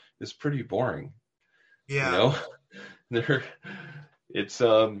times is pretty boring. You Yeah, know, there it's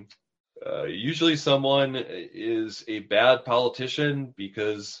usually someone is a bad politician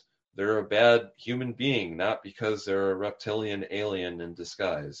because they're a bad human being, not because they're a reptilian alien in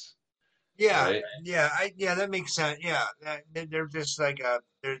disguise, yeah, right? yeah. That makes sense. Yeah, they're just like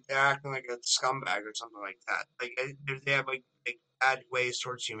they're acting like a scumbag or something like that. Like they have like bad ways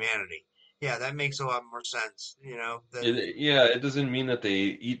towards humanity. Yeah, that makes a lot more sense. Than Yeah, it doesn't mean that they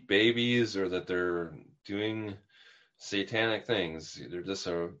eat babies or that they're doing satanic things. They're just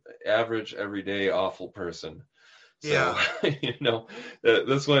a average, everyday, awful person. So, yeah,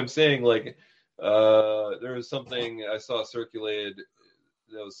 that's what I'm saying. Like, there was something I saw circulated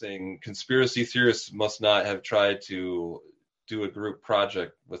that was saying conspiracy theorists must not have tried to do a group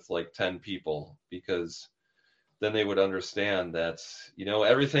project with like 10 people, because then they would understand that,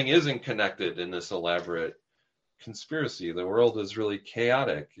 everything isn't connected in this elaborate conspiracy. The world is really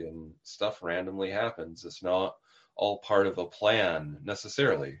chaotic and stuff randomly happens. It's not all part of a plan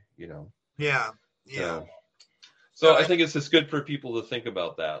necessarily, yeah, yeah. So No, so I think it's just good for people to think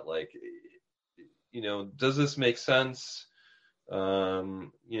about that. Like, does this make sense?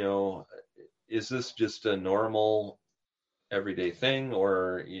 Um, you know, is this just a normal everyday thing,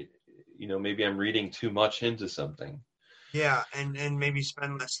 or maybe I'm reading too much into something? yeah, and maybe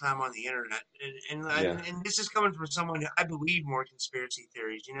spend less time on the internet. Yeah, And this is coming from someone who I believe more conspiracy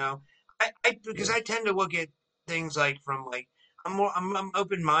theories. Because yeah, I tend to look at things like from like I'm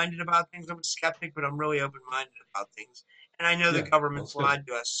open minded about things. I'm a skeptic, but I'm really open minded about things. And I know the yeah. government's That's good. lied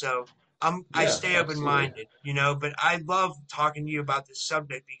to us, so I Yeah, stay open absolutely. minded. But I love talking to you about this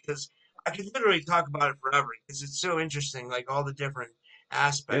subject because I could literally talk about it forever because it's so interesting, like all the different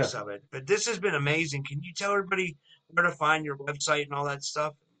Yeah. aspects of it. But this has been amazing. Can you tell everybody where to find your website and all that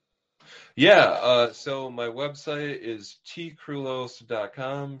stuff? Yeah, so my website is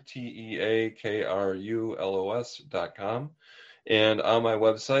teakrulos.com, teakrulos.com. And on my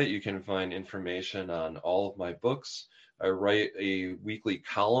website, you can find information on all of my books. I write a weekly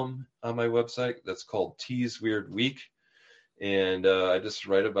column on my website that's called T's Weird Week. and I just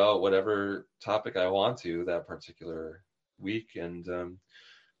write about whatever topic I want to that particular week. And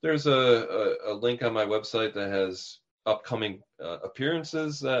there's a link on my website that has upcoming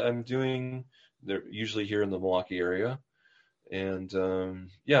appearances that I'm doing. They're usually here in the Milwaukee area, and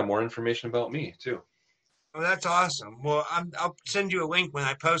more information about me too. Oh, that's awesome. Well, I'll send you a link when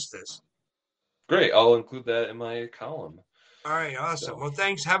I post this. Great, I'll include that in my column. All right, awesome. So Well,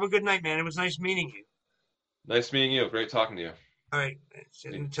 thanks. Have a good night, man. It was nice meeting you. nice meeting you. Great talking to you. All right,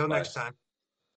 until Bye. next time.